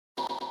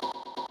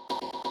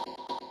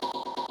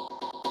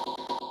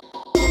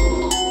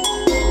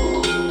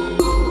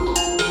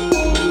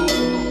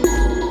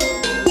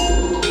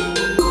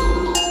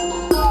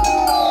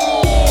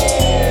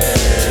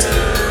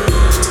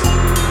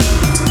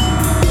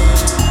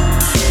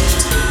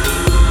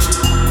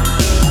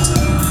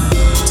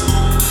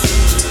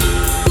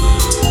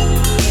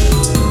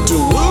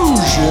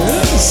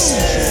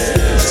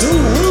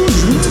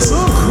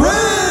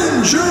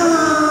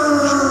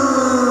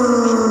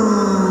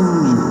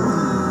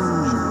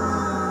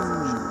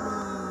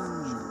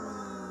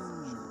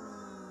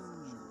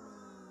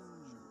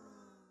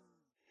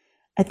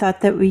I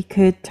thought that we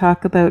could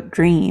talk about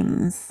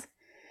dreams.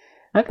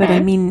 But I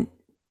Okay. mean,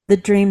 the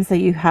dreams that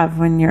you have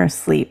when you're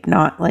asleep,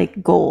 not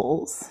like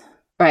goals.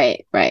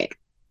 Right, right.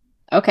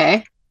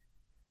 Okay.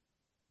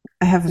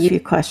 I have a You few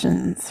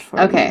questions for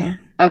okay. you.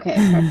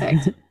 Okay,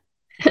 perfect.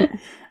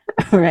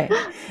 All right.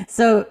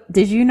 So,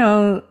 did you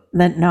know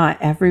that not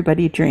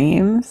everybody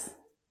dreams?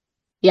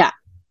 Yeah.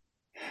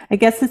 I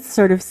guess it's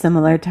sort of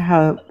similar to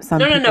how some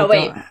No, no, people no,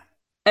 wait. don't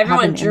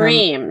have Everyone an inner.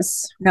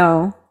 dreams.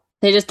 No,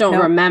 They just don't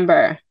nope,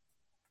 remember.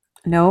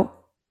 nope.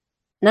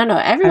 No, no,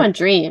 I, everyone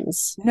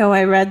dreams. no,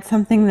 I read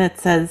something that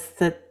says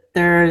that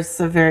there's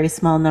a very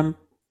small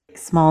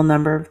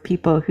number of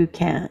people who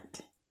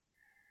can't.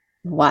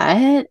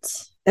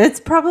 What? It's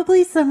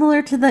probably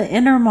similar to the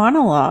inner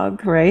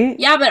monologue, right?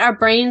 Yeah, but our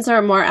brains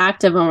are more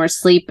active when we're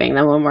sleeping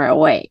than when we're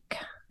awake.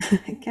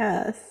 I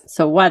guess.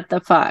 So what the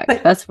fuck?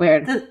 But That's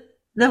weird.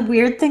 the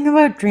weird thing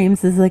about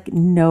dreams is like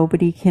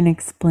nobody can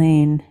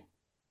explain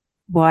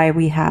why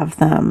we have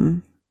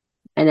them.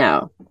 I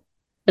know.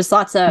 There's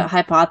lots of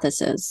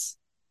hypotheses.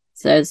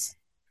 Says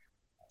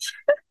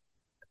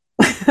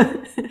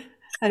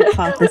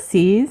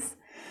Hypotheses.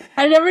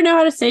 I never know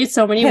how to say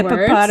so many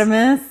words.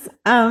 Hippopotamus.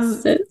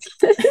 Oh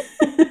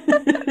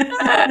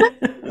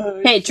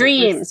Okay,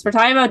 shit, dreams. We're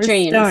talking about we're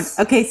stoned. dreams.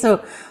 Okay,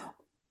 so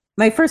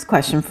my first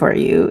question for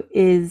you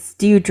is,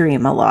 do you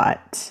dream a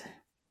lot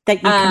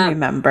that you can Um,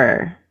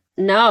 remember?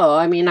 no,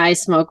 I mean I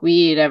smoke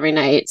weed every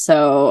night,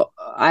 so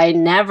I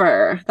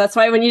never. That's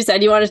why when you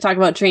said you wanted to talk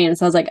about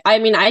dreams, I was like, I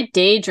mean, I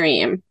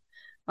daydream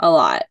a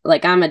lot.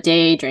 Like I'm a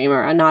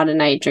daydreamer, I'm not a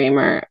night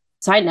dreamer.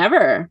 So I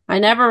never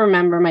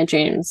remember my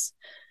dreams.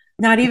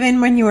 Not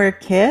even when you were a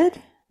kid?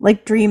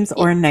 Like dreams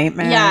or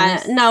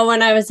Yeah, nightmares? no,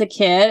 when I was a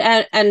kid,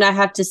 and I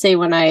have to say,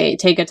 when I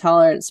take a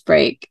tolerance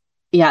break,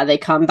 yeah, they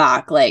come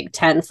back like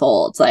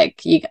tenfold.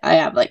 Like I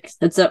have like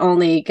that's the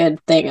only good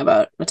thing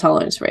about a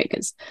tolerance break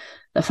is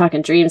the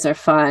fucking dreams are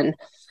fun.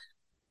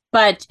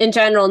 But in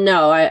general,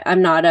 no,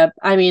 I'm not a.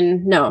 I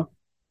mean, no,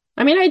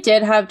 I mean, I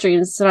did have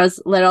dreams when I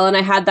was little, and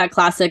I had that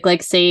classic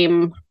like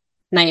same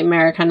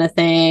nightmare kind of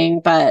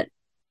thing, but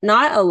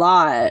not a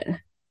lot.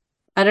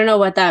 I don't know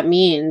what that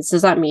means.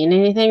 Does that mean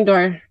anything?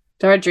 Do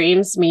our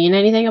dreams mean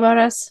anything about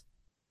us?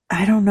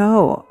 I don't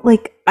know.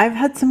 Like, I've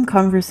had some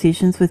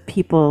conversations with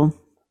people.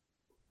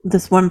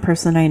 This one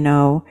person I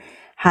know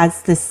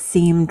has the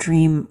same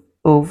dream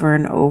over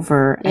and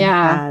over and Yeah,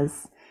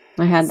 has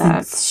I had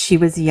that. since she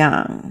was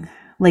young.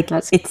 Like,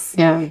 That's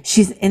yeah.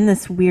 she's in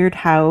this weird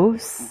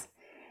house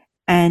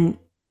and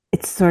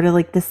it's sort of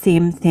like the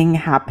same thing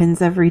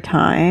happens every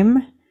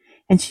time.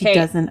 And she Okay,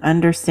 doesn't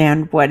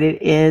understand what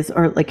it is,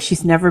 or like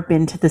she's never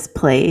been to this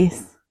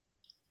place.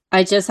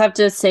 I just have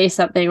to say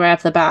something right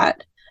off the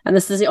bat. And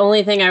this is the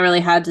only thing I really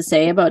had to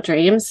say about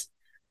dreams.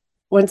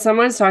 When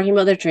someone's talking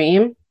about their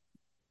dream,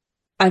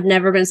 I've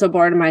never been so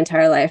bored in my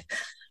entire life.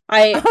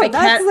 I Oh,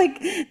 can't.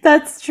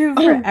 that's true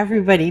for Oh,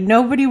 everybody.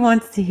 Nobody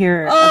wants to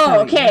hear about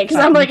your okay. Because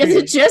I'm fucking like, is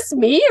it dreams. just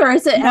me or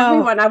is it No,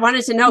 everyone? I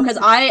wanted to know because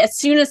as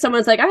soon as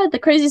someone's like, I had the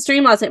craziest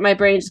dream last night, my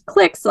brain just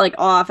clicks like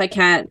off. I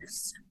can't.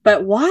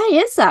 But why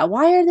is that?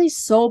 Why are they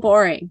so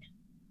boring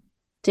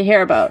to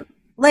hear about?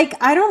 like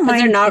I don't Because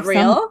they're mind not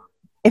real.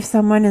 if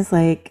someone is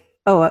like,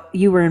 "Oh,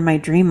 you were in my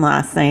dream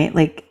last night."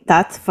 Like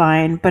that's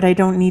fine, but I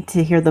don't need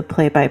to hear the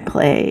play by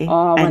play.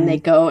 Oh, when they And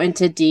go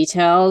into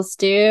details,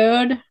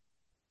 dude.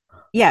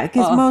 yeah,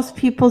 because most Oh,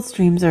 people's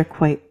dreams are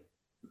quite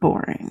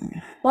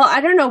boring. well,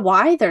 I don't know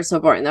why they're so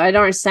boring though. I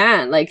don't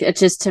understand. Like, it's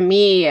just to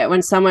me,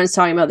 when someone's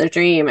talking about their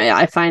dream,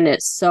 I find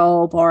it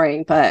so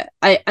boring. But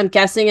I'm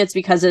guessing it's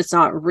because it's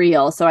not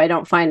real, so I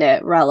don't find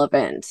it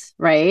relevant,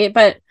 right?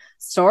 But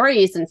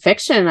stories and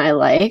fiction I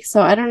like,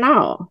 so I don't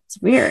know. It's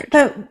weird.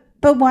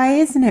 But why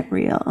isn't it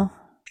real?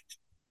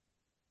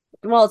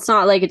 Well, it's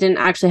not like it didn't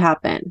actually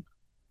happen.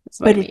 That's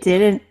what I But it mean.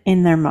 didn't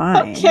in their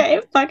mind.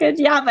 Okay, fucking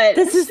yeah, but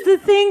This is the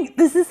thing.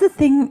 This is the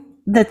thing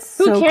that's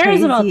who so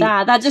cares about crazy.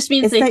 that? That just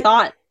means It's they that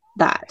thought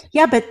that.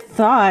 yeah, but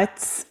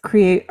thoughts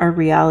create our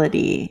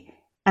reality.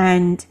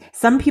 And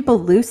some people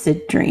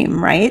lucid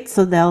dream, right?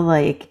 So they'll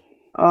like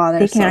Oh,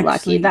 they're they can so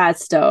lucky. actually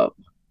That's dope.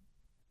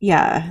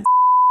 yeah,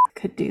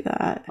 could do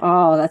that.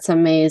 Oh, that's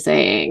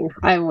amazing.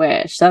 I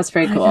wish. That's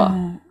pretty I cool.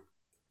 don't.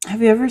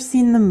 Have you ever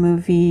seen the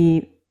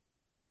movie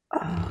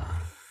oh,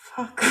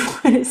 fuck,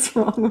 what is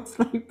wrong with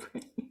my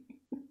brain?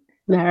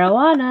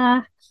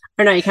 Marijuana.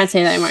 Or no, you can't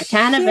say that anymore. Shit.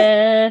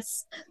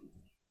 Cannabis.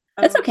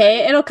 It's Oh,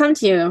 okay. It'll come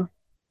to you.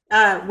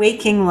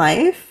 Waking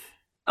Life.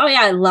 Oh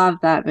yeah, I love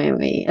that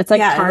movie. It's like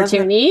Yeah, I love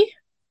that. cartoony.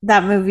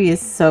 That movie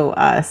is so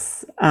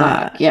us.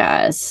 Fuck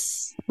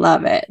yes.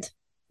 Love it.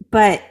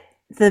 But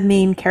the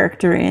main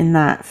character in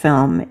that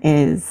film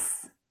is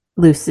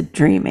lucid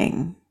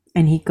dreaming,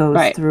 and he goes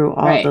Right. through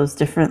all Right. those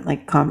different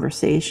like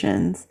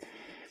conversations.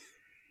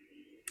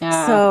 Yeah.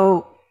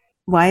 So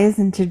why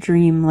isn't a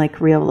dream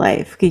like real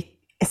life?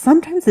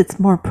 Sometimes it's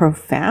more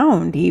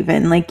profound,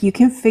 even like you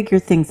can figure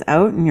things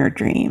out in your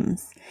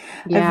dreams.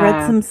 I've read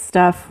Yeah. some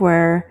stuff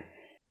where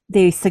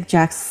they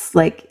suggest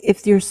like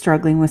if you're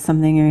struggling with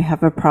something or you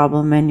have a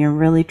problem and you're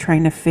really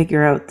trying to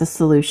figure out the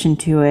solution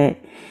to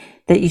it,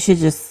 that you should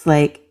just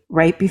like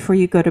right before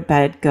you go to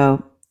bed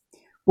go,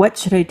 what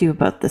should I do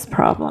about this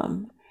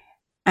problem?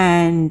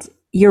 And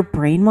your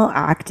brain will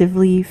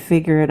actively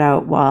figure it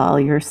out while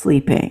you're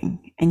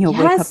sleeping, and you'll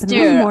wake up in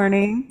the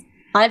morning.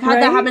 I've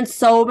had that happen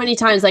so many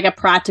times, like a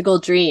practical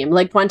dream.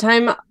 Like one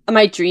time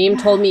my dream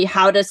told me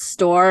how to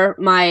store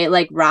my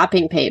like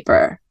wrapping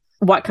paper,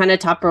 what kind of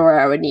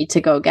Tupperware I would need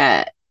to go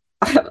get.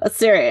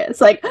 Serious.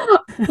 Like oh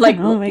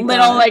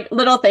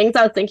little things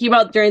I was thinking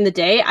about during the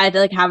day. I'd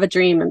like have a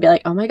dream and be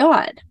like, oh my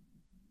God.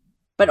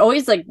 But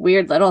always like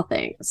weird little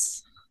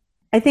things.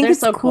 I think it's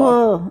so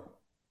cool.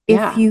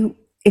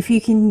 If you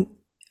can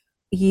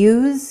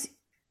use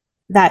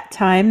that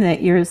time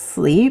that you're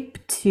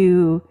asleep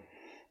to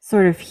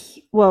sort of,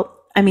 well,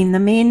 I mean, the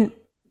main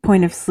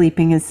point of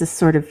sleeping is to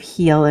sort of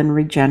heal and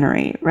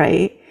regenerate,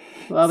 right?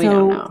 Well, we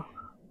don't know.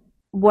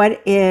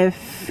 What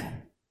if,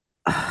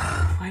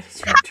 why did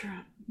you interrupt?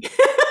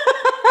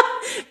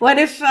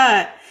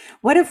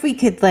 What if we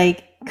could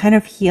like kind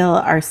of heal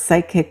our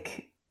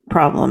psychic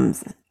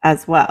problems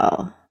as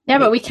well? Yeah,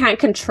 but we can't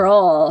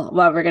control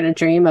what we're going to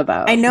dream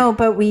about. I know,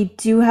 but we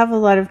do have a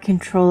lot of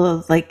control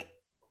of like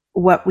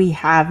what we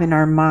have in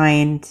our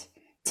mind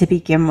to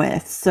begin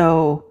with.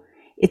 So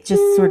it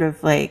just sort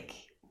of like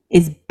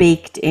is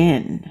baked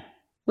in.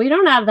 We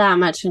don't have that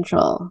much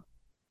control,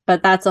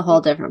 but that's a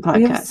whole different podcast.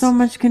 We have so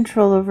much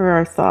control over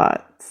our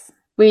thoughts.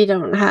 We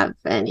don't have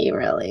any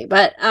really,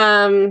 but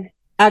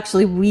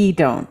actually we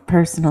don't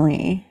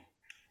personally.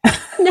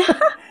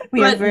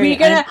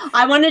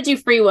 I want to do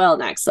free will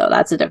next, so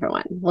that's a different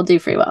one. We'll do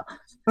free will.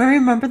 Well,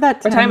 remember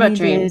that time we're talking about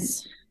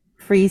dreams,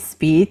 free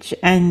speech,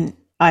 and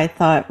I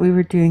thought we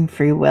were doing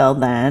free will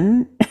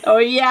then. Oh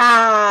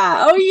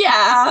yeah.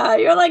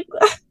 You're like,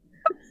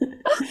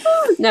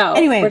 no.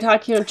 Anyway, we're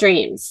talking about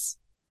dreams.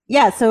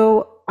 Yeah.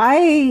 So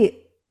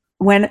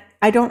when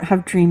I don't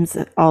have dreams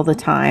all the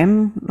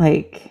time,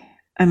 like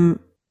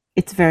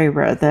it's very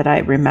rare that I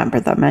remember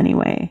them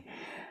anyway.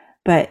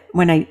 But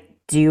when I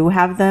do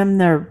have them,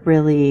 they're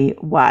really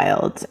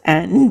wild.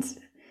 And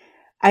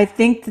I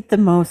think that the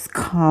most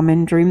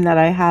common dream that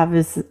I have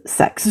is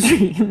sex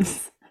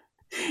dreams.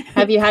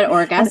 Have you had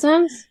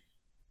orgasms?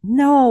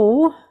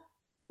 No.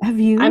 Have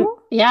you?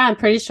 I'm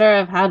pretty sure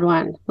I've had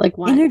one. Like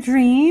once. In a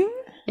dream?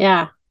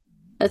 Yeah.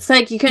 It's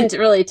like you couldn't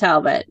really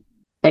tell, but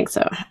I think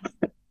so.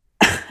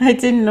 I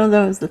didn't know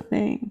that was a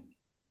thing.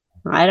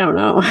 I don't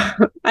know.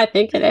 I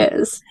think it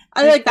is.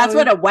 I think that's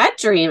what a wet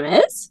dream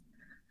is.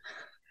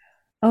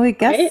 Oh, I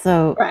guess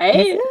so. Right?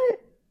 Is it?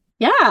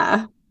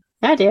 Yeah.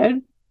 Yeah,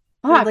 dude.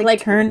 Fuck,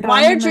 like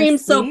why are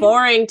dreams so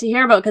boring to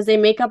hear about? Because they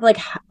make up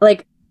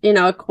like you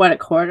know, what, a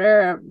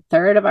quarter, a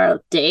third of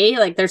our day?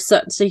 Like they're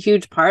such a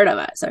huge part of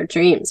us, our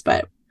dreams,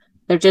 but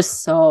they're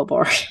just so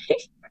boring.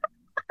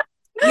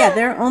 Yeah,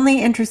 they're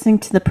only interesting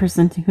to the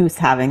person who's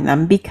having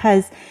them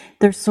because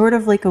they're sort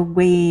of like a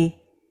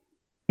way,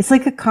 it's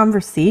like a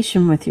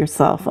conversation with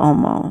yourself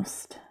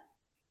almost.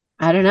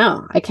 I don't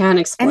know. I can't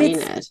explain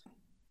it.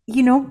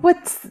 You know,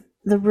 what's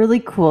the really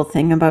cool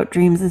thing about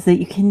dreams is that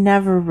you can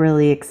never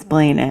really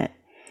explain it.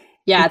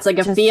 Yeah, it's like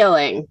a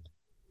feeling.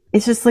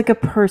 It's just like a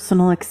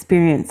personal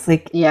experience.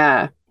 Like,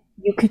 yeah,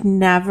 you could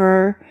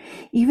never,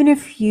 even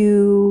if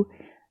you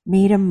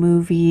made a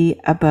movie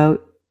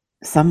about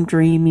some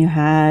dream you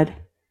had.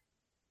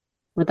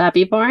 Would that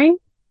be boring?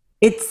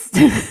 It's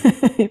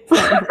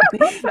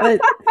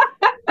but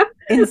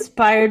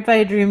inspired by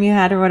a dream you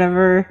had or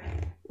whatever.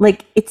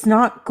 Like, it's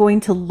not going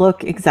to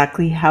look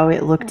exactly how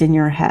it looked in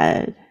your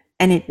head.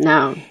 And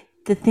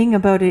the thing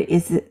about it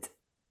is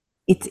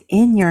it's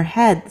in your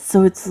head.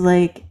 So it's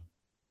like,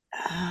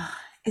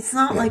 it's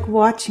not like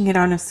watching it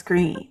on a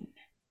screen.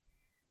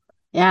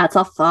 Yeah, it's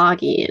all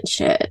foggy and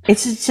shit.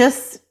 It's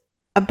just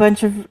a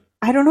bunch of,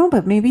 I don't know,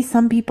 but maybe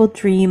some people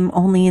dream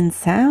only in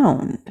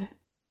sound.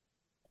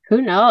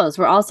 Who knows?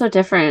 We're all so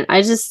different.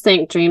 I just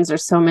think dreams are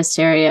so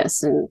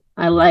mysterious, and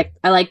I like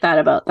that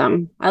about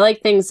them. I like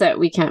things that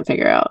we can't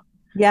figure out.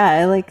 Yeah,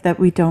 I like that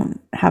we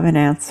don't have an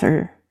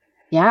answer.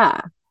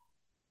 Yeah.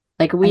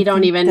 Like we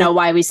don't even know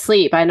why we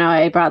sleep. I know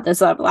I brought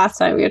this up last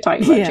time we were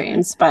talking about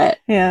dreams, but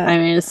I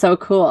mean, it's so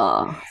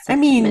cool. I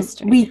mean,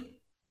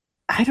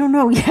 I don't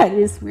know. Yeah, it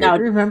is weird. No.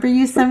 Remember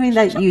you sent me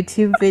that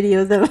YouTube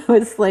video that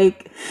was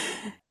like,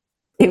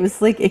 it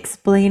was like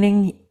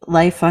explaining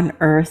life on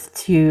Earth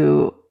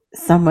to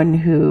someone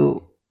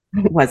who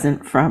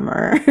wasn't from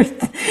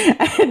Earth.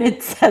 And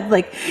it said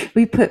like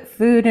we put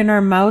food in our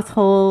mouth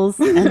holes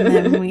and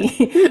then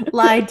we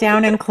lie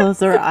down and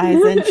close our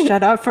eyes and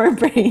shut off our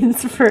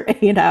brains for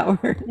 8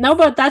 hours. No,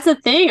 but that's the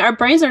thing. Our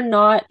brains are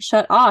not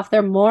shut off.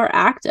 They're more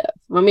active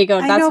when we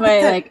go. That's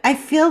why I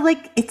feel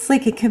like it's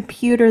like a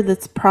computer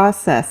that's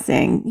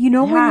processing. You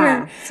know,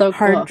 when your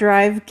hard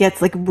drive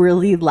gets like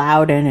really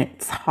loud and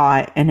it's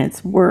hot and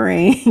it's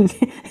whirring.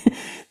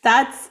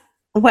 That's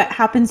what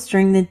happens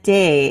during the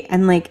day,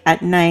 and like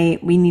at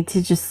night we need to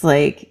just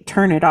like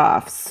turn it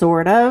off,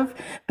 sort of,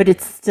 but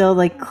it's still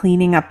like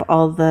cleaning up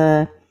all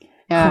the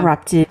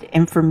corrupted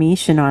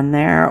information on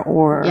there.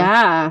 Or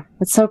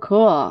it's so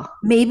cool.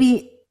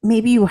 Maybe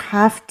you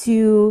have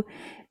to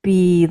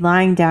be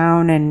lying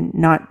down and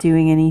not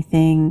doing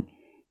anything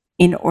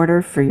in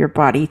order for your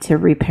body to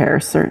repair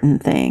certain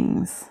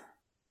things.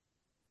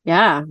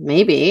 Yeah,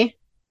 maybe. I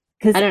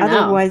Because don't know.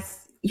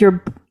 otherwise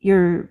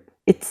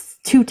it's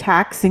too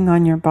taxing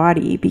on your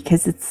body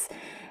because it's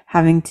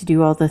having to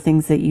do all the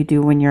things that you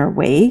do when you're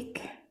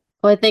awake.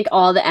 Well, I think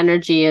all the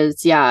energy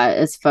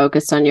is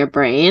focused on your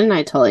brain.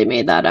 I totally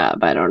made that up.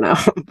 I don't know,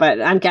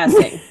 but I'm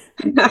guessing.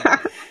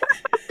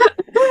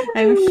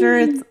 I'm sure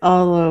it's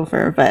all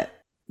over, but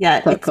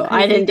yeah, So it's cool.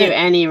 I crazy didn't do that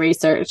any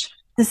research.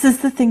 this is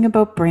the thing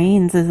about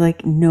brains is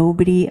like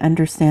nobody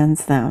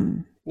understands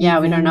them. Yeah,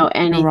 we don't know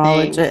Even anything.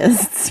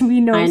 neurologists,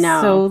 we know I so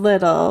know.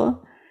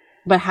 little.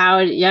 But how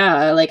do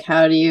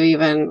you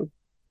even,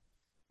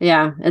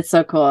 yeah, it's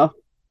so cool.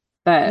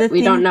 But The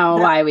we don't thing know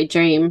that why we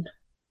dream.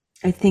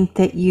 I think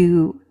that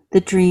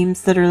the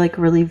dreams that are like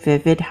really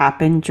vivid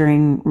happen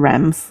during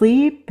REM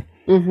sleep,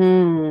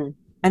 Mm-hmm.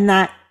 and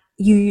that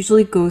you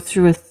usually go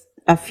through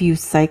a few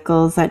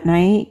cycles at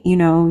night. You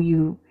know,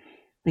 you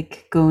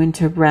like go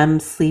into REM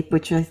sleep,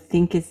 which I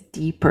think is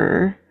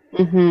deeper,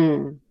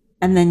 Mm-hmm.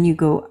 and then you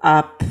go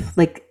up.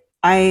 Like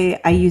I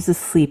use a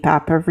sleep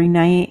app every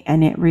night,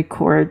 and it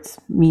records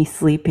me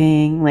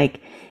sleeping.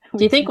 Like,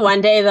 Do you which think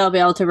one day they'll be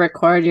able to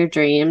record your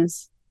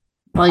dreams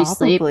while you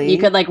sleep? You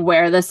could probably, like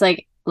wear this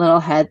like little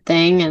head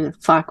thing and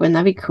fuck, wouldn't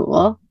that be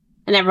cool?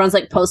 And everyone's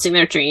like posting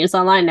their dreams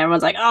online and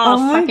everyone's like, oh, oh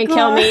my fucking kill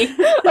god, me.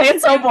 Like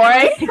it's so I'd be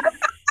boring.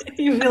 like,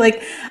 you'd be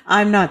like,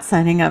 I'm not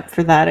signing up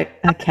for that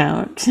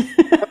account.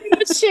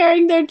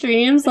 Sharing their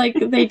dreams like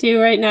they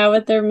do right now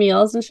with their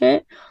meals and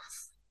shit.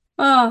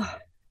 Oh,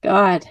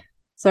 God.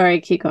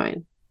 Sorry, keep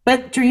going.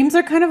 But dreams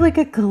are kind of like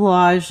a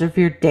collage of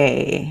your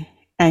day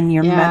and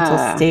your mental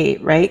Yeah.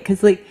 state, right?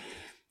 Because like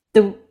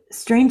the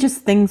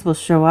strangest things will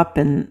show up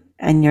and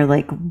you're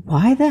like,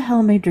 why the hell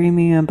am I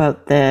dreaming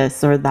about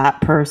this or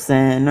that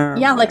person or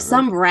Yeah, like whatever?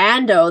 some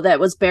rando that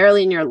was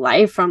barely in your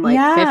life from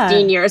like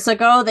 15 Yeah. years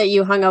ago that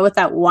you hung out with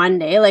that one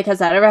day. Like, has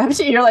that ever happened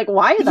to you? You're like,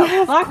 why the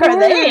Yeah, of fuck are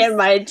they course. in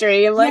my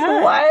dream? Like,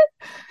 Yeah. what?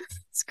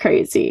 It's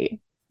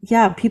crazy.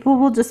 Yeah, people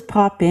will just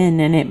pop in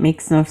and it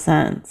makes no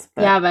sense.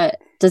 Yeah, But but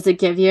does it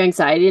give you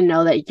anxiety to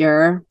know that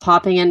you're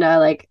popping into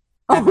like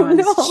oh everyone's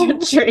no.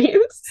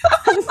 dreams?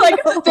 Like,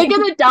 think of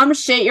Oh the dumb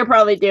shit you're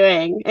probably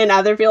doing in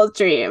other people's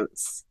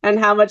dreams and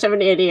how much of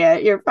an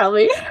idiot no. you're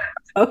probably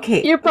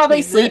Okay.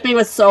 sleeping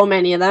with so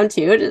many of them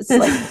too, just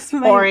like This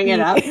might pouring it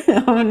be up.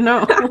 oh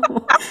no.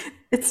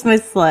 It's my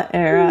slut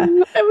era.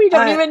 And we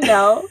don't Uh even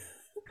know.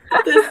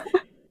 this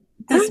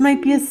this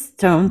might be a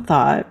stone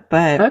thought,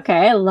 but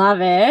Okay, I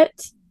love it.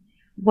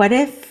 what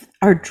if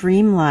our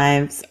dream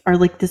lives are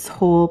like this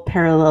whole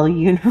parallel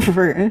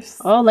universe?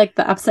 Oh, like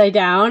the upside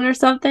down or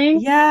something?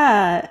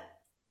 Yeah.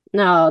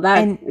 No, that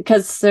And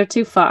because they're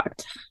too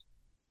fucked.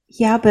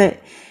 yeah,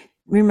 but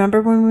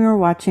remember when we were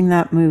watching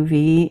that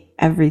movie,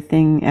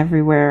 Everything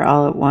Everywhere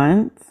All at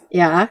Once?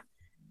 Yeah.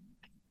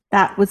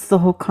 That was the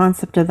whole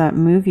concept of that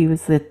movie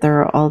was that there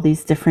are all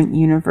these different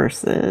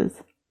universes.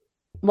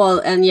 Well,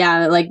 and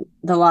yeah, like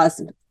the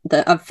laws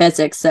of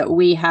physics that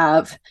we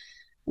have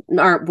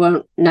aren't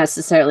won't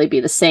necessarily be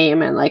the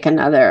same in like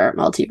another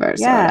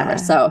multiverse or whatever. Yeah.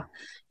 So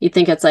you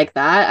think it's like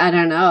that? I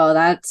don't know.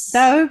 That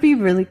would be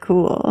really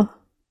cool.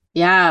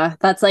 Yeah,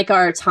 that's like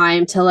our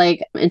time to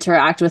like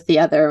interact with the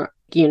other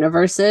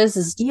universes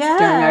is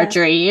during our Yeah.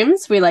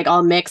 dreams. We like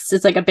all mix.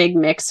 It's like a big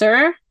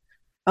mixer.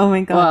 Oh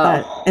my god,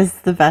 that Whoa. is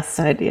the best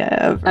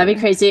idea That'd be ever.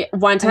 crazy.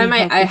 One I time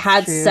hope I it's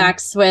had true.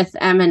 sex with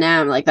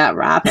Eminem, like that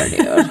rapper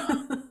dude.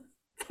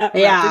 That rapper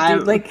Yeah.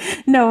 dude, like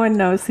no one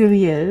knows who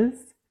he is.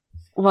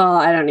 Well,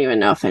 I don't even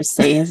know if I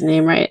say his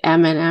name right.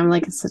 Eminem,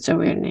 like it's such a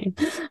weird name.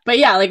 But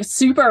yeah, like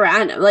super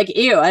random. Like,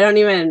 ew, I don't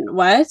even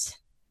what?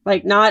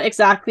 Like not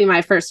exactly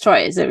my first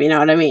choice, if you know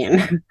what I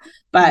mean.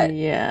 But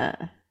Yeah.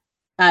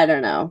 I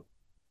don't know.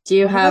 Do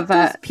you What have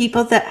about those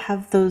people that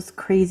have those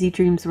crazy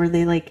dreams where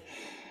they like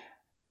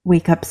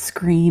wake up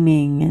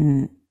screaming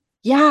and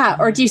yeah,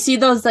 or do you see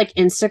those like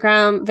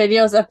Instagram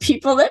videos of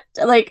people that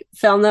like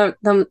film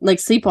them like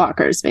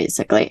sleepwalkers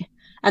basically?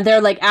 And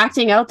they're like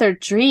acting out their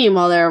dream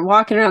while they're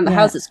walking around the yeah.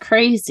 house. It's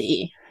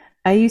crazy.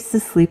 I used to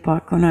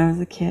sleepwalk when I was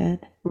a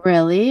kid.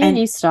 Really? And And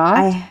you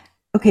stopped? I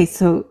okay,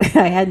 so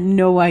I had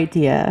no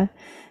idea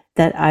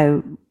that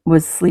I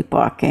was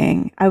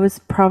sleepwalking. I was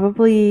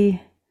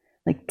probably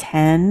like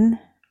 10,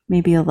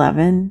 maybe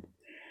 11.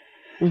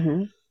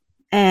 Mm-hmm.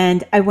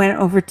 And I went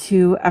over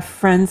to a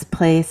friend's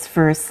place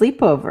for a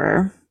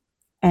sleepover.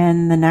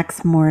 And the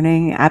next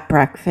morning at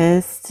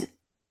breakfast,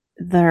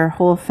 their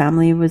whole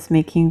family was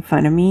making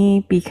fun of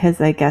me because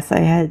I guess I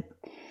had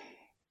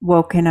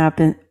woken up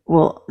and,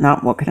 well,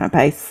 not woken up,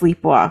 I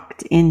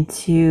sleepwalked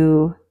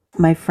into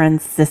my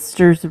friend's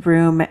sister's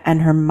room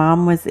and her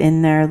mom was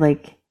in there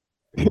like,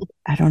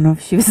 I don't know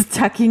if she was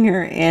tucking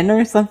her in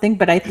or something,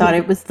 but I thought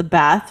it was the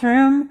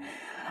bathroom.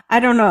 I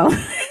don't know.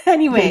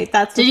 Anyway,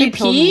 that's Did what they you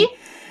told pee? me.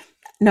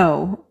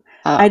 No,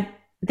 Oh, I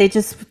they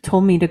just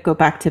told me to go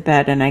back to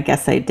bed and I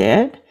guess I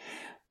did.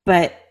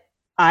 But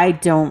I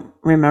don't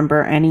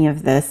remember any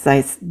of this.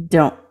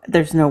 Don't,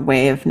 there's no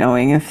way of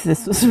knowing if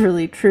this was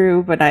really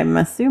true, but I'm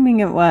assuming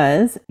it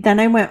was. Then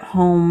I went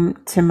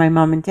home to my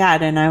mom and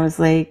dad and I was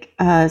like,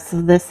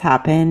 so this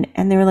happened.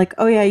 And they were like,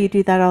 oh yeah, you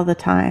do that all the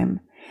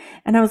time.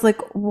 And I was like,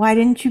 why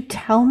didn't you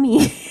tell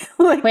me?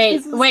 Like,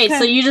 wait,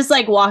 so you just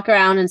like walk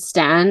around and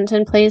stand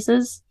in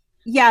places?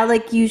 Yeah,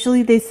 like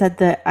usually they said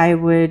that I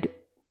would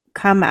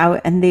come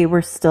out and they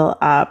were still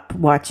up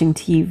watching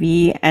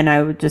TV and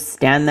I would just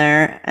stand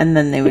there and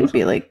then they would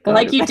be like, go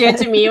Like to you did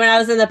to bed. me when I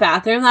was in the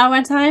bathroom that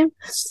one time.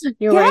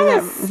 You're wearing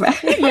Yes,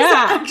 that. it was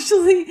Yeah.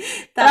 actually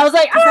And I was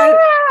that's like, because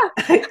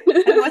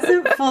ah! I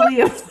wasn't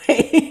fully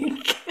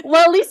awake.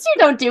 Well, at least you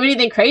don't do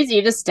anything crazy.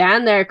 You just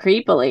stand there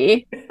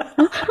creepily.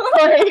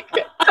 Like,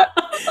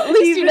 at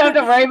least you don't have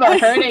to worry about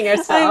hurting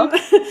yourself.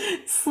 I'm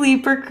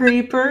sleeper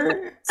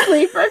creeper.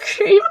 Sleeper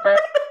creeper.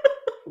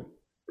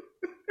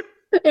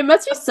 It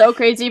must be so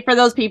crazy for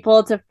those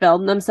people to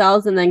film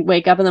themselves and then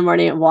wake up in the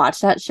morning and watch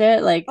that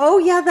shit. Like, Oh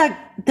yeah,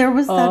 that there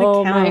was that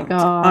oh my account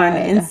on God.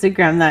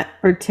 Instagram that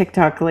or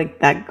TikTok,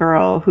 like that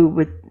girl who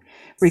would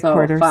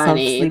record So herself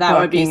funny. sleepwalking, That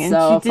would be and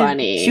so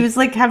funny. she was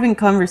like having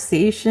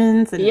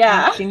conversations and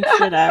Yeah. acting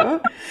shit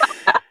out.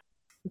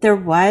 There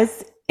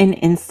was an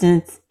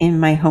instance in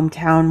my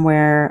hometown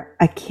where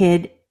a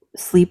kid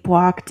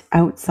sleepwalked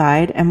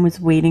outside and was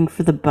waiting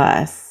for the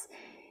bus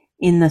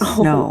in the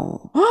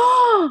snow.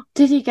 Oh,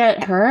 did he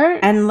get hurt?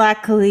 And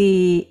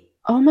luckily,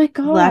 Oh my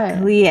God.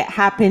 luckily it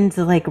happened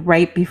like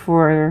right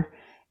before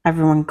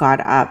everyone got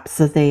up,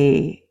 so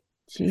they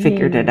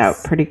figured it out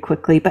Jeez. pretty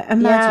quickly. But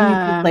imagine you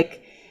Yeah. could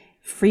like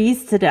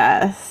freeze to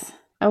death.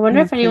 I wonder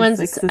in a if place anyone's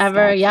like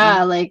ever,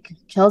 Saskatchewan. like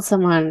killed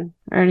someone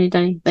or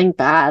done anything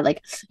bad.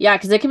 Like, yeah,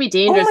 because it can be Oh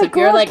dangerous my if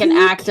you're god, like an can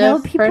you kill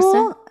active person.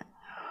 people?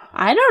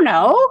 I don't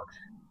know.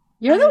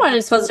 You're the one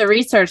who's supposed to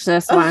research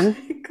this Oh one.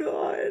 my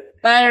god.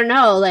 But I don't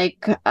know.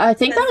 Like, I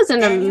think that was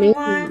in a movie.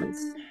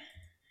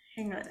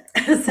 Hang on.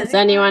 Has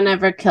anyone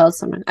ever killed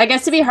someone? I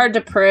guess it'd be hard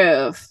to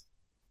prove,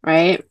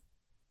 right?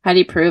 How do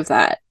you prove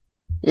that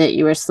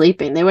you were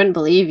sleeping? They wouldn't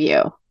believe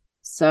you.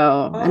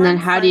 So, and then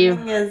how do you?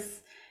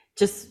 Is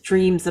just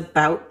dreams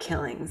about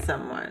killing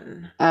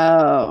someone.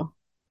 Oh,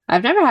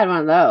 I've never had one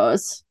of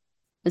those.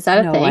 Is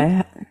that a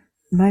thing?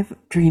 My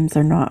dreams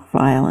are not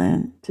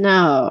violent.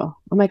 No.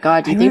 Oh my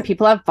God. Do you think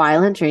people have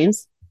violent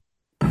dreams?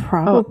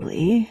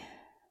 Probably. Oh.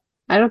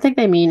 I don't think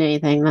they mean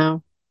anything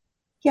though.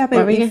 Yeah,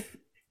 but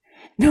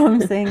no,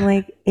 I'm saying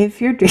like if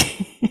you're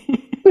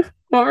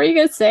what were you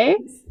gonna say?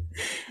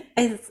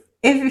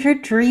 If you're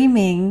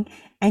dreaming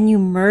and you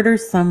murder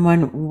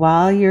someone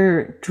while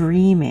you're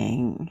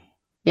dreaming.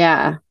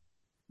 Yeah.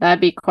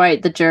 That'd be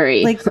quite the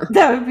jury. Like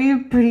that would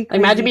be pretty crazy.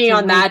 Imagine being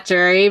on that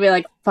jury, be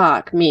like,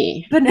 fuck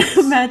me. But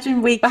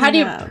imagine waking but how do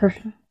you up.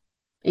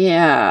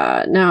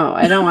 Yeah, no,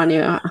 I don't want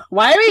to.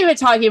 Why are we even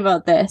talking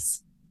about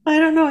this? I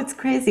don't know, it's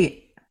crazy.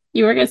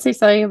 You were gonna say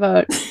something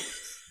about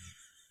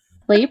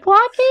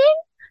sleepwalking?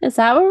 Is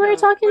that what we're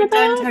talking about?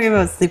 We're done talking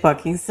about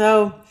sleepwalking.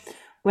 So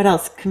what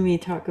else can we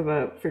talk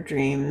about for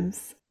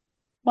dreams?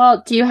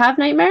 Well, do you have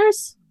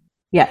nightmares?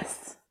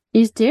 Yes.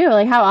 You do?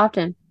 Like how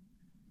often?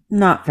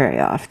 Not very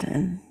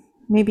often.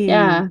 Maybe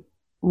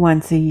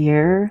once a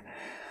year.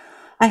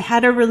 I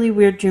had a really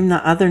weird dream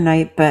the other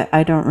night, but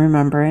I don't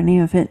remember any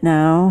of it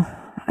now.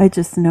 I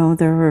just know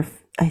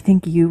I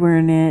think you were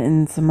in it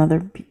and some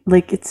other,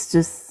 like, it's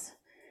just.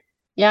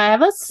 Yeah, I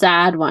have a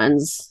sad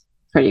ones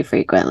pretty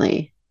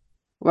frequently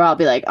where I'll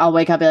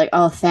wake up and be like,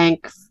 oh,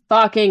 thank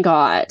fucking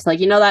God. Like,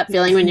 you know that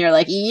feeling when you're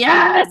like,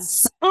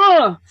 yes,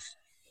 oh,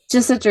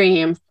 just a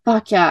dream.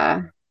 Fuck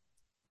yeah.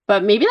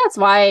 But maybe that's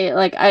why,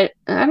 like, I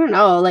don't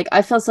know, like,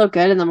 I feel so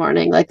good in the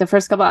morning. Like the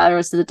first couple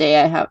hours of the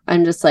day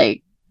I'm just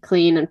like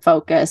clean and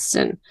focused,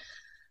 and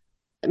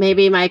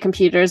maybe my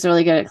computer is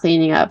really good at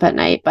cleaning up at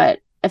night. But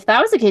if that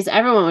was the case,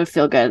 everyone would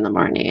feel good in the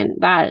morning, and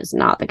that is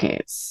not the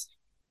case.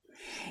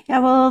 Yeah,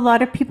 well, a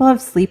lot of people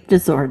have sleep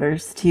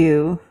disorders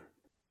too.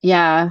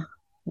 Yeah,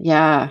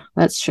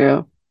 that's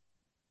true.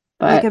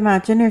 But like,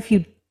 imagine if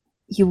you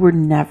were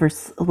never,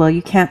 well,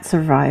 you can't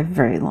survive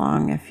very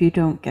long if you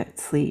don't get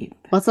sleep.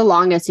 What's the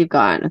longest you've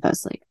gotten without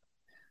sleep?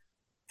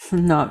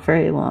 Not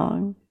very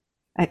long.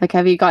 Like,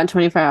 have you gotten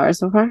 24 hours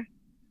so far?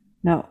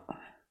 No.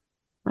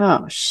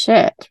 Oh,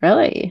 shit.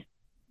 Really?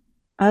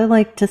 I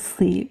like to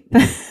sleep.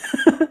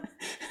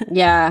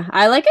 Yeah,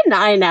 I like it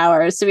 9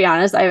 hours, to be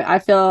honest. I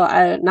feel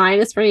 9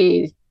 is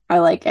pretty, I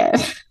like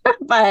it.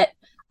 But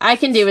I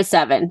can do a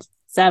 7,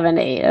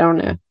 8. I don't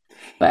know.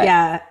 But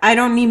yeah, I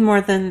don't need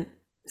more than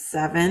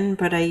 7,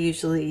 but I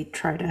usually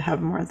try to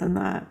have more than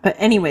that. But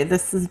anyway,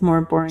 this is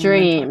more boring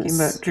than talking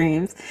about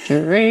dreams.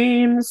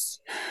 Dreams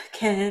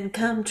can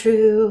come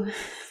true.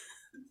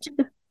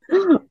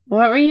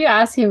 What were you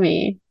asking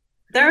me?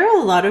 There are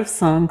a lot of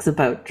songs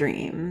about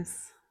dreams.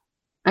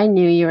 I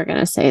knew you were going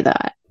to say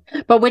that.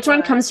 But which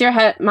one comes to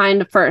your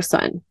mind first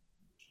one?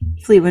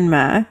 Fleetwood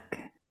Mac.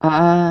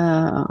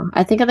 Oh,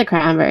 I think of the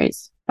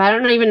Cranberries. But I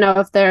don't even know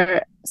if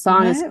their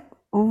song is...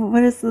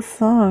 What is the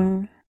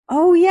song?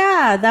 Oh,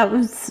 yeah, that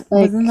was...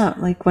 wasn't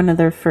that like one of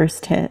their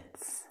first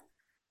hits?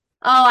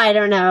 Oh, I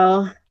don't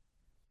know.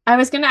 I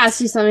was going to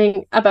ask you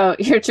something about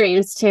your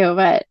dreams too,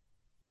 but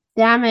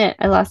damn it,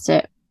 I lost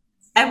it.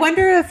 I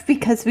wonder if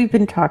because we've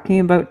been talking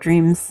about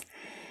dreams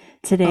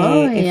Oh, today,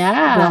 if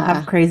we'll have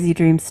yeah. crazy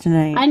dreams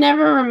tonight. I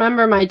never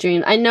remember my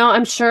dreams. I know,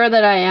 I'm sure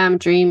that I am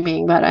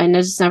dreaming, but I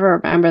just never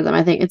remember them.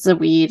 I think it's a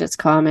weed. It's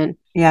common.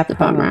 Yeah, It's a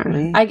bummer.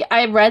 probably.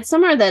 I read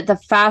somewhere that the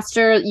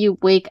faster you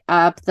wake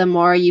up, the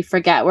more you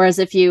forget. Whereas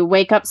if you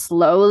wake up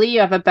slowly, you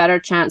have a better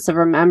chance of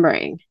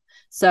remembering.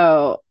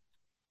 So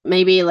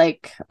maybe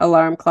like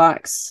alarm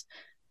clocks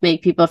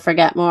make people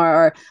forget more,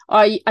 or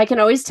I can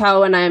always tell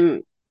when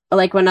I'm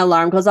like when an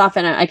alarm goes off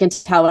and I can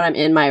tell when I'm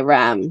in my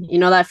REM. You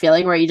know that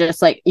feeling where you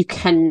just like you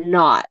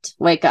cannot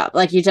wake up.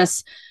 Like you're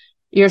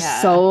Yeah.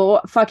 so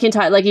fucking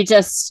tired. Like you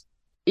just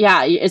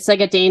yeah, it's like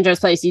a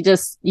dangerous place.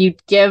 You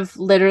give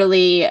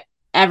literally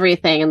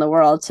everything in the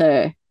world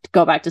to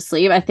go back to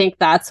sleep. I think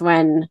that's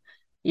when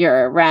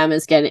your REM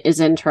is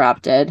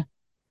interrupted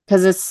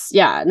because it's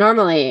yeah,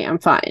 normally I'm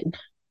fine,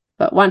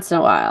 but once in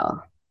a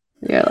while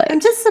you're I'm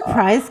like, just oh.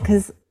 surprised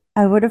because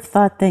I would have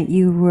thought that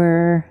you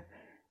were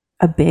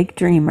a big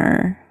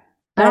dreamer.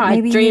 I don't But know, I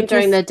maybe you dream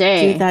during just the do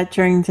day. that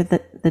during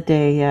the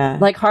day, yeah.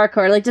 Like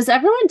hardcore. Like, does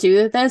everyone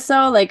do this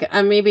though? Like,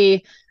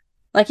 maybe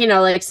like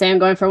like say I'm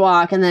going for a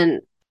walk and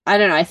then I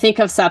don't know, I think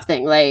of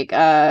something like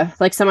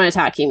someone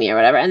attacking me or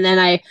whatever, and then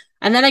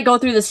I go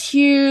through this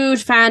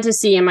huge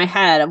fantasy in my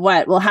head of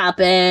what will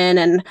happen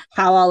and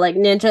how I'll like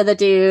ninja the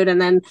dude and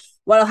then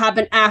what'll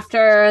happen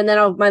after and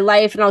then my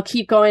life and I'll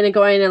keep going and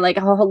going and like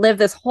I'll live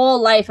this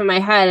whole life in my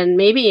head and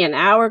maybe an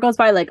hour goes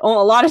by, like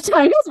oh a lot of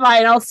time goes by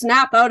and I'll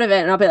snap out of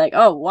it and I'll be like,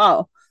 oh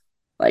wow,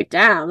 like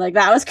damn, like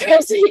that was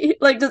crazy.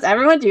 Like does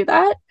everyone do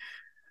that?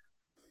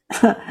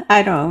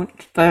 I don't,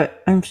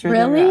 but I'm sure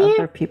there are Really?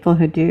 other people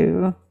who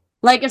do.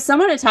 Like if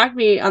someone attacked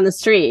me on the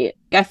street,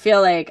 I feel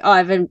like oh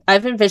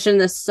I've envisioned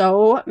this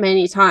so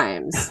many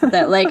times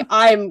that like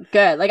I'm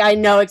good. Like I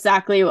know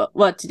exactly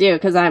what to do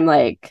because I'm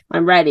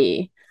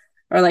ready,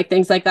 or like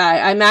things like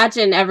that. I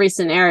imagine every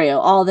scenario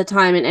all the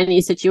time in any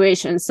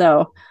situation.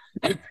 So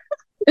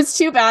it's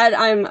too bad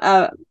I'm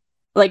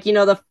like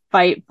the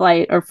fight,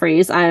 flight, or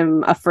freeze.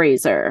 I'm a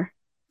freezer.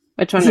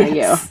 Which one are you?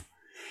 Yes.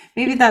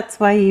 Maybe that's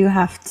why you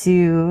have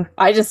to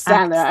I just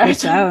stand act there.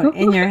 this out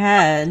in your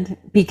head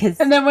because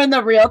And then when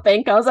the real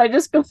thing goes, I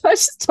just go, I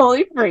just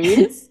totally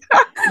freeze.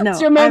 It's no,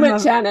 your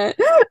moment, Janet.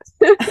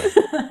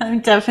 I'm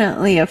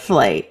definitely a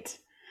flight.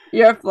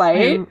 Your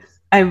flight.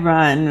 I I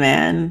run,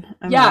 man.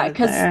 I'm Yeah, out of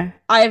because there.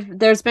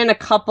 there's been a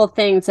couple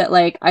things that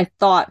like I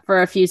thought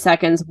for a few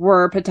seconds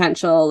were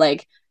potential,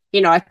 like,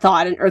 I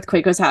thought an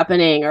earthquake was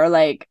happening or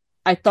like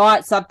I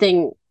thought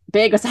something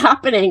big was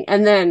happening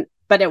and then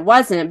but it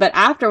wasn't. But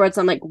afterwards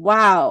I'm like,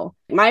 wow,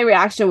 my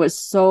reaction was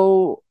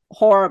so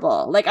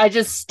horrible. Like I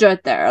just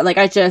stood there. Like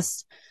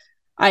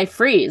I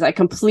freeze. I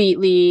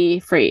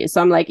completely freeze.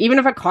 So I'm like, even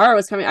if a car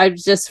was coming, I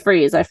just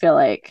freeze. I feel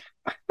like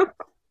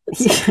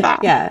it's so bad.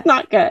 Yeah.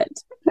 Not good.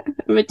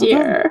 I'm a Although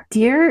deer.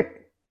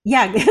 deer,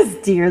 yeah, because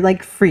deer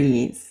like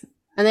freeze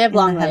And they have in the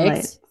long headlights.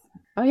 legs.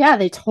 Oh yeah,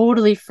 they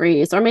totally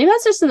freeze. Or maybe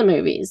that's just in the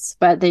movies,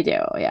 but they do,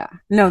 yeah.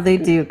 No, they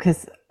do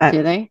because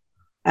Do they?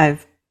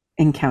 I've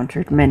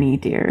encountered many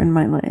deer in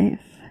my life.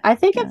 I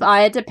think if Yeah.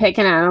 I had to pick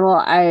an animal,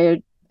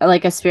 I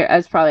like a spirit. I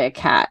was probably a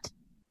cat.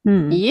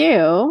 Hmm.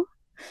 You,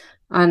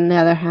 on the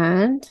other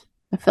hand,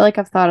 I feel like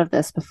I've thought of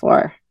this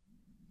before.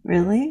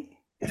 Really?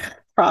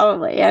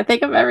 Probably. I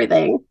think of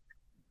everything.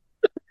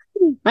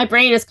 My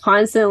brain is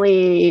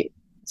constantly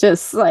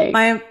just like,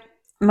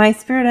 My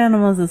spirit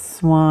animal is a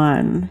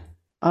swan.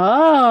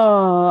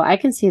 oh, I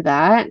can see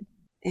that.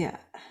 Yeah.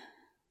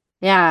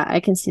 Yeah, I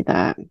can see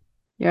that.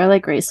 You're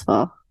like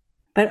graceful.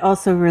 But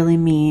also really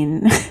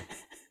mean.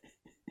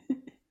 They're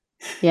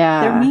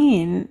Yeah.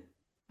 mean.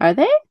 Are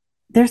they?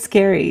 They're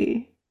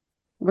scary.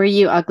 Were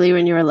you ugly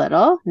when you were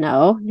little?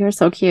 No, you're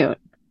so cute.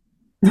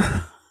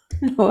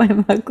 No,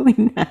 I'm ugly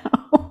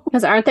now.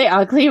 Because aren't they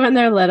ugly when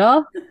they're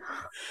little?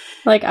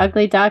 Like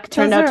ugly duck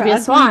turned Those out are to be a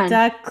ugly swan.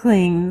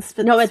 ducklings,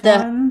 but No, but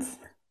swans.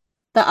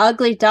 the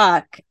ugly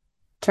duck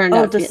turned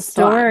Oh, out to the be a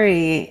swan.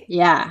 story.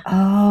 Yeah.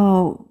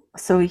 Oh,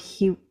 so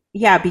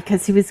yeah,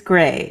 because he was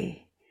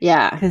gray.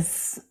 Yeah.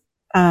 Because,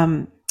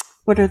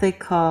 what are they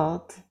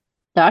called?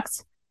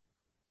 Ducks?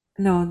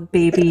 No,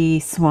 baby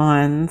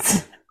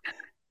swans.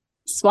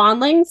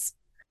 Swanlings?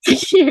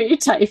 You're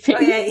typing. Oh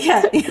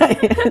yeah.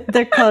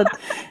 They're called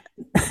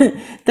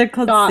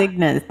Got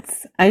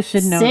cygnets. I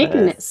should know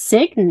this.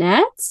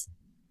 Signet? Cygnets.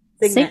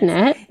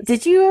 Signet?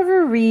 Did you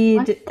ever read?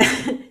 What?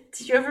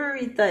 Did you ever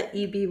read the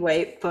E.B.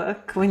 White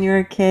book when you were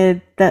a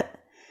kid?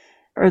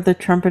 Or the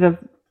trumpet of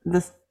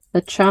the.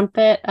 The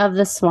trumpet of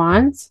the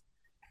swans?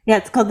 Yeah,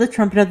 it's called the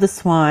Trumpet of the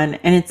Swan,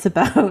 and it's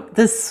about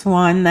the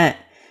swan that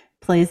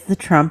plays the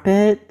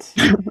trumpet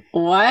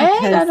What? I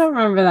because don't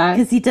remember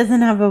that. he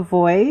doesn't have a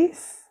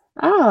voice.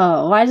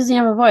 Oh, why does he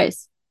have a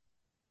voice?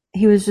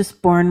 He was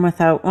just born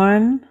without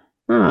one.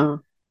 Oh.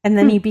 And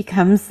then he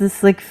becomes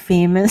this like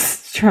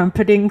famous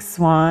trumpeting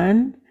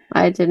swan.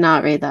 I did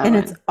not read that And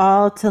it's one.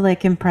 all to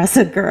like impress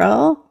a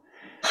girl.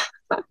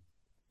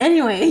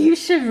 Anyway, you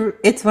should.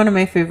 It's one of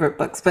my favorite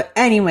books. But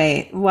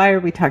anyway, why are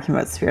we talking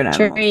about spirit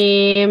animals?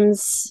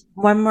 Dreams.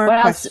 One more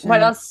What else? What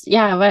question. else?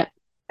 Yeah, what?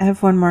 I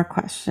have one more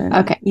question.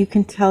 Okay. You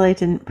can tell I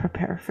didn't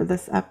prepare for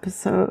this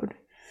episode.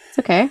 It's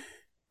okay.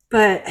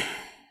 But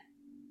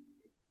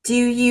do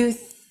you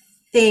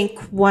think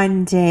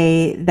one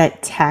day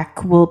that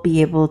tech will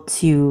be able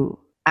to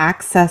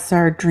access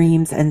our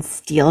dreams and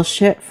steal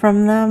shit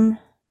from them?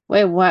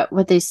 Wait, what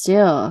would they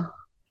steal?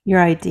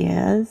 Your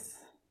ideas?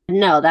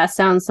 No, that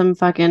sounds some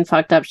fucking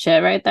fucked up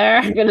shit right there.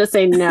 I'm gonna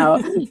say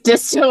no.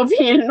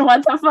 Dystopian,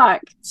 what the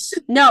fuck?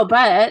 No,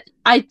 but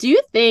I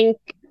do think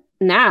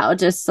now,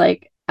 just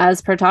like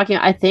as per talking,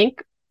 I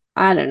think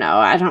I don't know.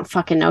 I don't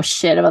fucking know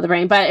shit about the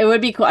brain, but it would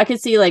be cool. I could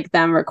see like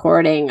them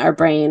recording our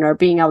brain or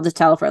being able to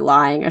tell if we're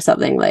lying or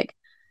something like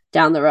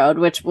down the road,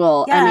 which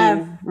will, Yeah. I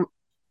mean,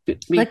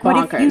 be Like, bonkers.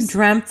 what if you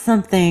dreamt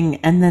something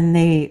and then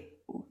they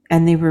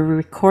were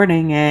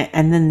recording it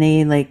and then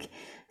they like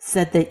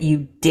said that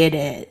you did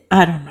it?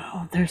 I don't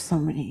know. There's so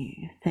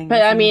many things.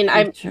 But I mean,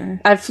 I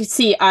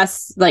see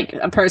us like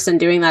a person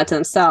doing that to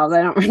themselves.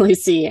 I don't really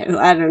see it.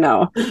 I don't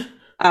know.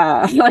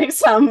 Like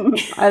some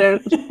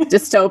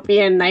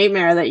dystopian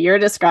nightmare that you're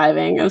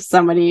describing of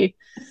somebody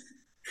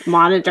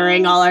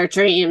monitoring all our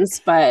dreams.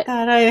 But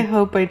God, I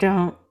hope I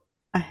don't.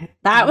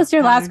 That was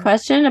your last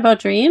question about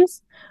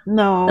dreams?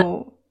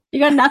 No. You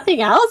got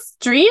nothing else?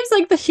 Dreams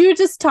like the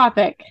hugest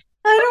topic.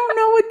 I don't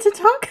know what to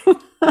talk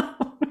about.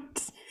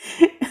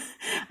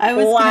 I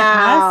was going to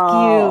ask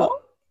you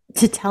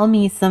to tell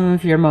me some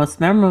of your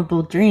most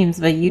memorable dreams,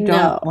 but you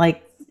don't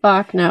like.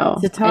 Fuck no.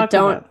 To talk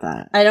about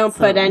that. I don't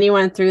put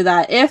anyone through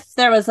that. If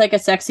there was like a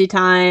sexy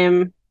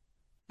time,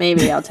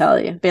 maybe I'll tell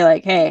you. Be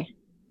like, hey,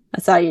 I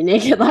saw you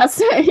naked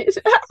last night.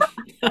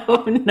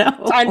 Oh no.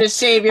 Time to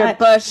shave your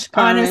bush,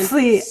 Carmen.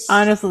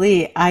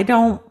 Honestly, I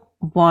don't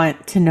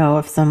want to know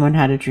if someone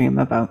had a dream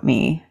about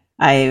me.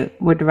 I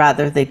would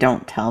rather they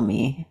don't tell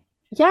me.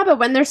 Yeah, but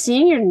when they're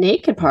seeing your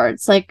naked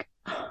parts, like.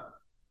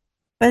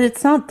 But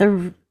it's not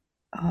the.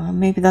 Oh,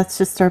 maybe that's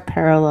just our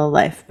parallel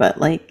life, but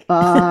like.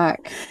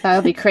 Fuck. That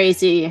would be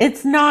crazy.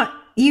 It's not.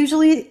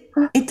 Usually,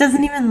 it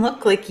doesn't even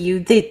look like you.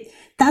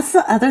 That's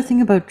the other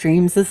thing about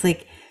dreams is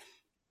like.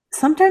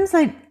 Sometimes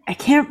I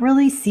can't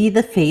really see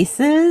the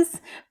faces,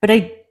 but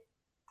it's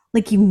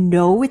it's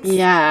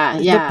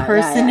the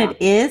person it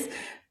is,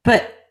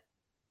 but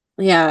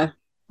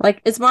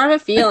like it's more of a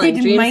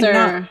feeling. They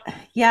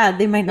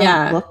might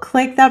not look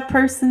like that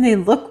person. They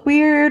look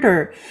weird,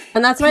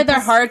 and that's why they're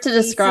hard to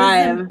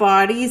describe. And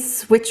bodies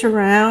switch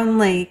around,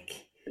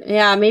 like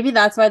maybe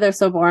that's why they're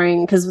so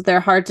boring because they're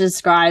hard to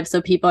describe.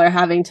 So people are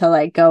having to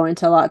like go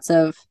into lots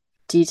of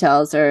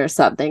details or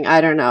something.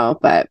 I don't know,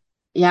 but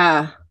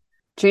yeah.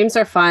 Dreams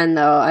are fun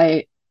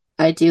though.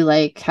 I do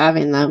like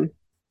having them.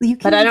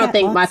 But I don't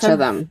think much of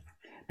them.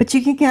 But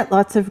you can get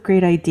lots of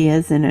great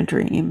ideas in a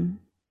dream.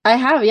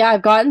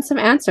 I've gotten some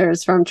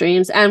answers from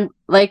dreams. And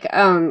like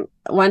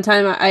one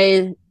time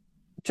I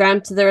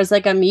dreamt there was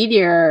like a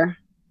meteor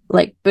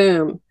like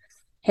boom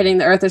hitting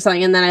the earth or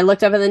something, and then I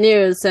looked up in the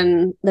news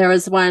and there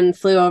was one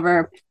flew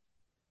over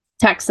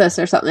Texas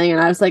or something, and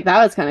I was like,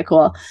 that was kind of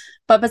cool.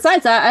 But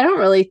besides that, I don't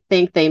really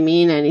think they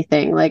mean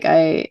anything. Like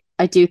I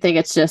do think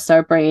it's just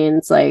our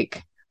brains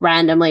like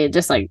randomly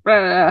just like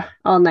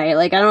all night.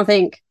 Like I don't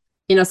think,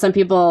 some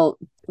people,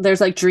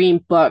 there's like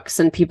dream books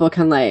and people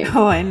can like.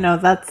 Oh, I know.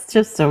 That's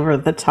just over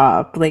the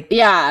top. Like,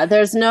 yeah,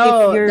 they say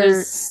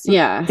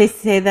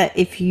that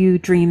if you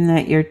dream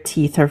that your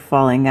teeth are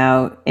falling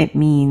out, it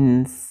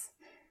means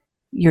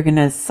you're going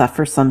to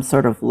suffer some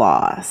sort of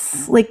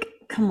loss. Like,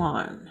 come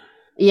on.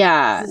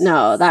 Yeah,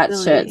 no, that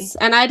shit's.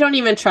 And I don't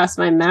even trust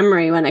my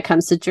memory when it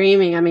comes to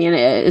dreaming. I mean,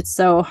 it's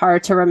so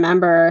hard to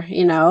remember,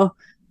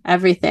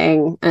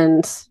 everything.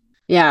 And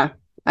yeah,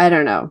 I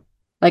don't know.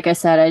 Like I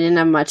said, I didn't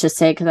have much to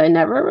say because I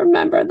never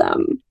remember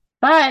them.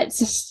 But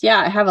yeah,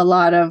 I have a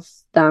lot of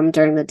them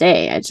during the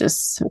day. I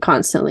just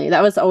constantly,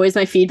 that was always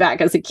my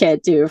feedback as a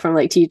kid too, from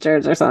like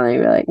teachers or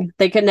something. Like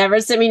they could never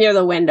sit me near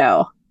the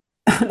window.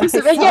 Remember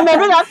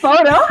that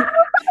photo?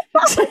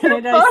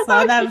 I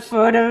saw that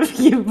photo of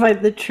you by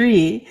the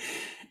tree.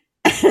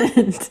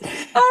 And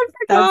I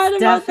forgot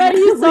about that.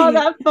 You saw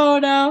that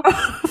photo.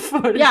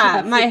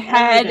 Yeah, my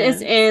head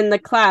is in the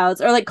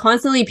clouds. Or like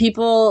constantly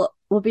people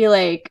will be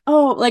like,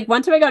 oh, like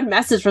one time I got a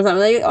message from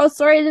someone like, oh,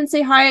 sorry I didn't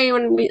say hi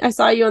when I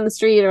saw you on the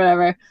street or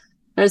whatever.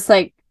 And it's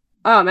like,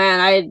 oh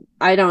man,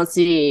 I don't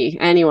see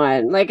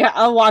anyone. Like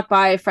I'll walk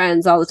by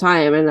friends all the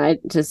time and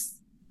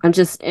I'm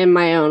just in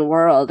my own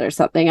world or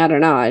something. I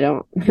don't know. I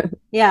don't.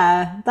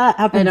 Yeah, that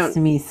happens to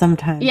me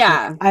sometimes.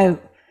 Yeah.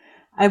 Like,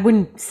 I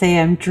wouldn't say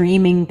I'm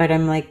dreaming, but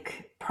I'm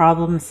like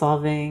problem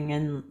solving,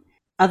 and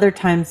other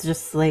times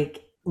just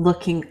like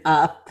looking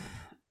up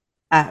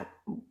at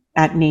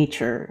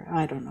nature.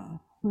 I don't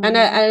know. And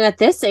at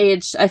this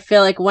age, I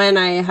feel like when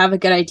I have a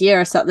good idea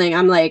or something,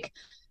 I'm like,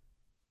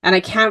 and I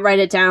can't write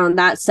it down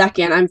that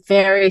second. I'm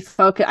very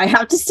focused. I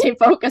have to stay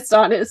focused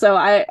on it. So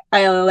I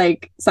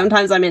like,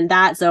 sometimes I'm in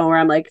that zone where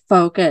I'm like,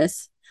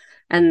 focus.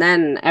 and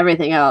then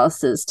everything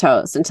else is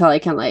toast until I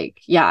can I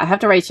have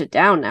to write shit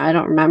down now. I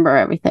don't remember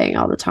everything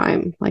all the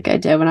time like I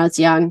did when I was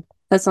young.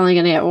 That's only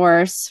going to get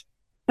worse.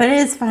 But it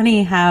is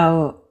funny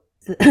how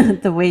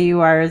the way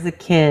you are as a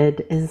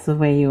kid is the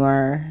way you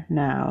are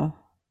now.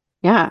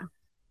 Yeah,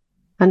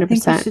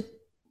 100%.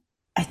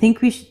 I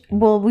think we should.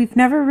 Well, we've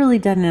never really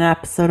done an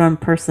episode on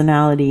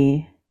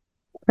personality.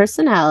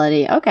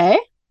 Personality. Okay.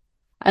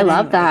 I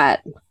love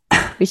that.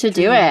 We should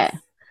do it.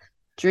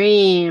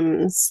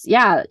 Dreams.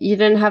 Yeah. You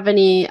didn't have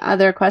any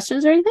other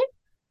questions or anything?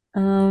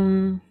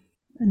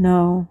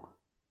 No.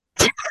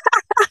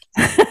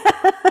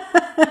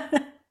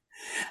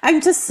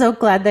 I'm just so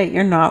glad that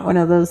you're not one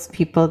of those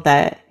people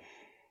that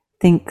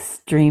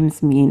thinks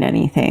dreams mean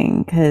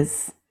anything.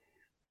 Because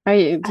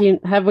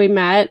have we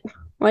met?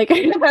 I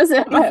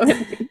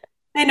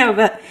know,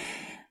 but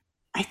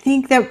I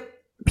think that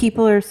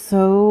people are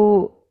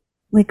so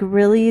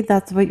really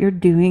that's what you're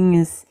doing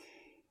is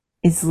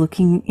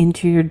looking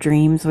into your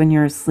dreams when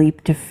you're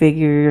asleep to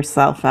figure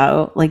yourself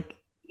out.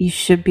 You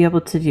should be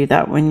able to do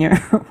that when you're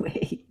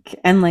awake.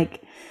 And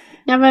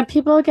yeah, but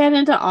people get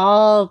into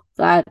all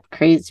that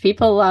crazy. We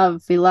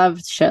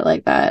love shit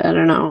like that. I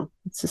don't know.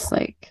 It's just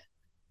I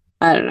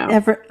don't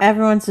know.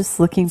 Everyone's just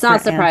looking for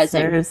answers. It's not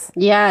surprising.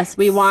 Yes,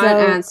 we want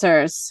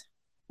answers.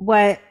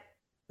 What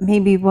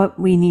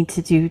we need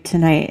to do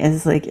tonight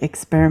is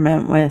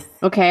experiment with.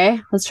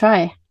 Okay, let's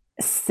try.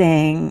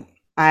 Saying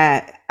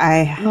I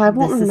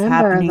won't this is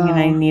remember, happening though. And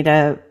I need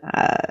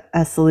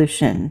a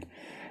solution,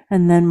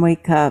 and then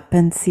wake up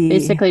and see.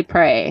 Basically,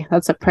 pray.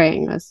 That's what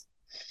praying was.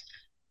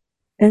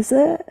 Is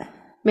it?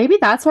 Maybe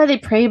that's why they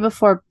pray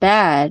before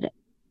bed.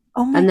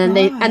 Oh my God.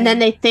 And then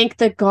they think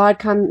that God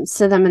comes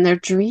to them in their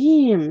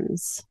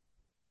dreams.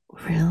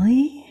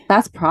 Really?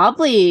 That's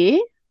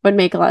probably would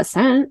make a lot of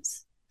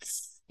sense.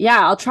 Yeah,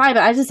 I'll try,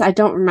 but I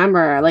don't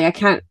remember. I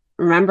can't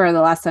remember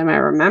the last time I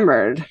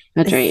remembered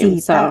a dream.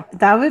 So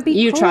that would be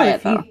you cool try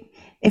it though.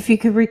 If you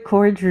could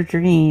record your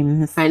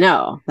dreams. I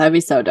know. That'd be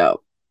so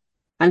dope.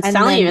 I'm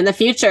telling you, in the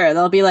future,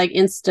 there'll be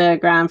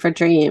Instagram for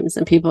dreams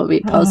and people will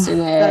be posting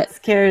it. That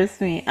scares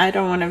me. I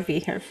don't want to be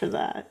here for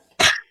that.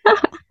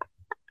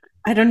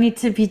 I don't need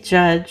to be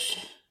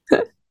judged.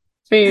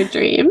 For your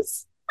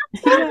dreams?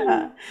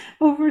 Yeah.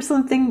 Over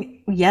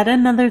something, yet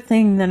another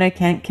thing that I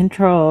can't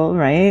control,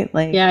 right?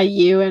 Yeah,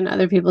 you and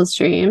other people's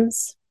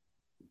dreams.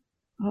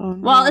 Oh,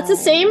 no. Well, it's the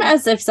same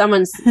as if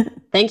someone's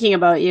thinking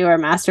about you or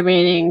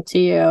masturbating to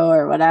you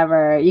or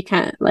whatever. You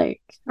can't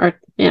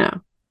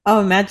Oh,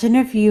 imagine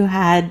if you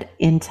had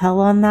intel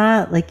on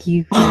that.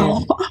 You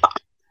could...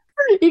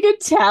 You could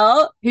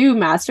tell who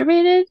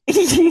masturbated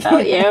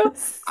about you.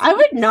 I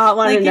would not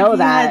want to know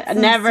that. I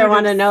never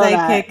want to know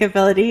that. Psychic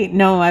ability?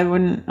 No, I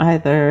wouldn't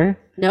either.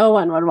 No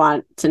one would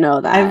want to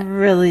know that. I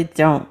really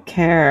don't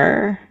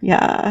care.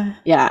 Yeah.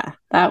 Yeah,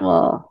 that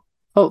will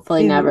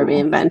hopefully never be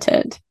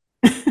invented.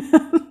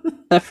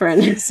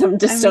 Some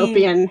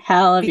dystopian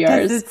hell of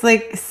yours.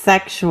 It's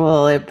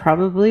sexual. It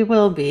probably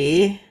will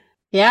be.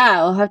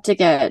 Yeah, we'll have to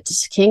get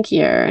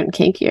kinkier and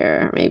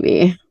kinkier,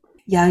 maybe.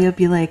 Yeah, you'll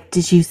be like,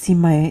 did you see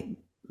my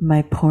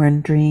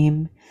porn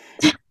dream?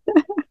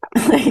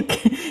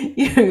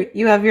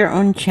 You have your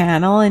own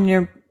channel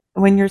and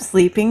when you're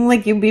sleeping,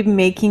 you'll be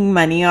making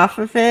money off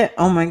of it.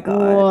 Oh my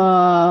God.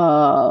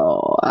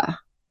 Whoa.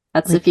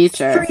 That's the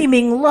future.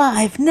 Streaming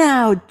live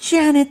now,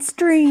 Janet's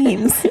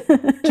dreams.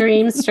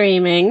 Dream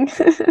streaming.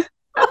 That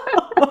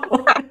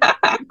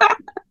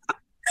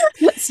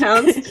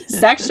sounds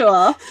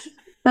sexual.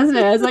 Doesn't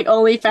it? It's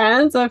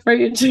OnlyFans for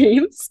your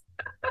dreams.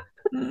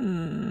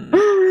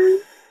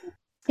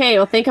 Okay,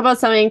 well, think about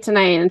something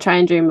tonight and try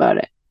and dream about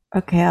it.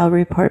 Okay, I'll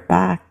report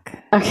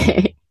back.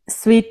 Okay.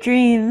 Sweet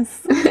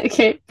dreams.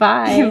 Okay,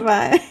 bye.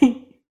 Bye.